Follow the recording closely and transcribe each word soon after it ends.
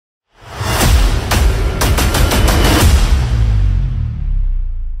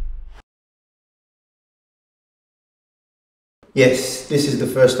Yes, this is the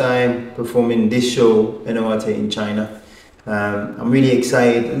first time performing this show, ENOWATE, in China. I'm really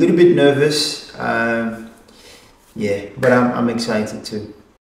excited, a little bit nervous, yeah, but I'm excited too.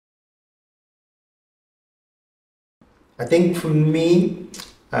 I think for me,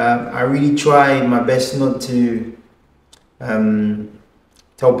 I really try my best not to um,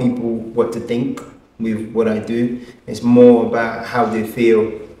 tell people what to think with what I do. It's more about how they feel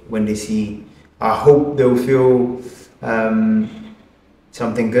when they see. I hope they'll feel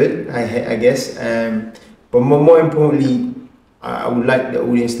something good, I guess. But more importantly, I would like the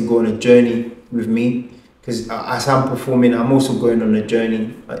audience to go on a journey with me, because as I'm performing, I'm also going on a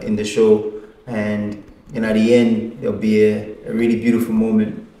journey in the show, and at the end there'll be a really beautiful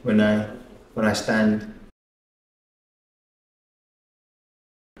moment when I stand.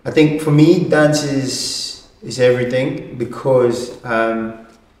 I think for me, dance is everything, because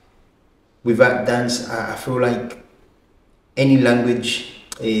without dance, I feel like any language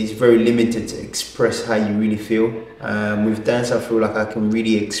is very limited to express how you really feel. With dance, I feel like I can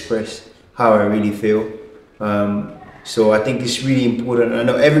really express how I really feel. So I think it's really important. I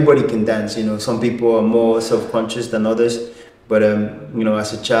know everybody can dance. Some people are more self-conscious than others, but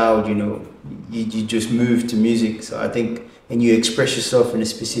as a child, you just move to music. So I think, and you express yourself in a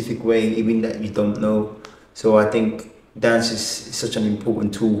specific way, even that you don't know. So I think dance is such an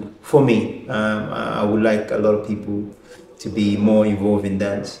important tool for me. I would like a lot of people to be more involved in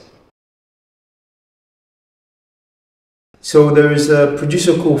dance. So there is a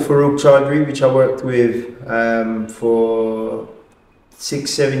producer called Farouk Chaudhry, which I worked with for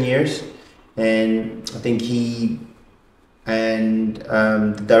 6, 7 years, and I think he and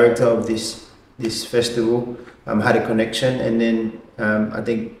the director of this festival had a connection, and then I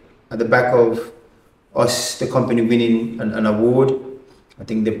think at the back of us, the company winning an award, I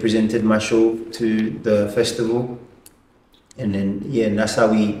think they presented my show to the festival, and then yeah, and that's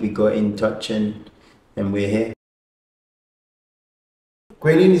how we got in touch, and we're here.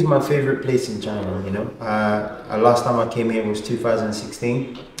 Guilin is my favorite place in China. Last time I came here was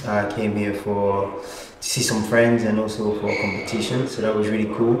 2016. I came here to see some friends and also for a competition, so that was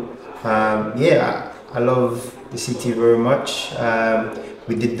really cool. Yeah, I love the city very much.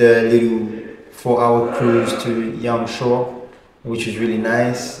 We did the little 4-hour cruise to Yangshuo, which was really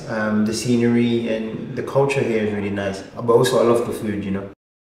nice. The scenery and the culture here is really nice, but also I love the food.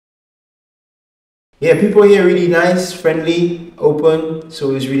 Yeah, people here are really nice, friendly, open,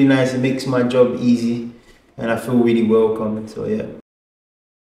 so it's really nice. It makes my job easy, and I feel really welcome, so yeah.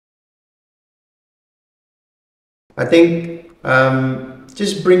 I think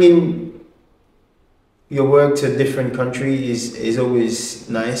just bringing your work to a different country is always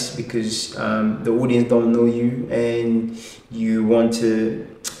nice, because the audience don't know you and you want to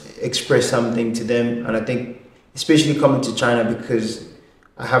express something to them. And I think especially coming to China, because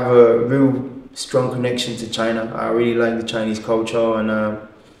I have a real strong connection to China. I really like the Chinese culture, and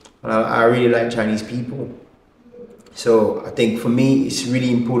I really like Chinese people. So I think for me, it's a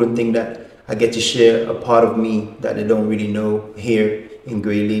really important thing that I get to share a part of me that they don't really know here in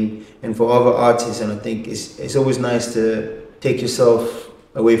Guilin, and for other artists. And I think it's always nice to take yourself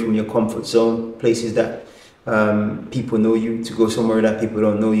away from your comfort zone, places that people know you, to go somewhere that people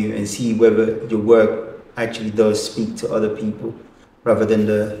don't know you, and see whether your work actually does speak to other people rather than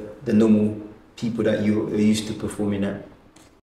the normal people that you're used to performing at.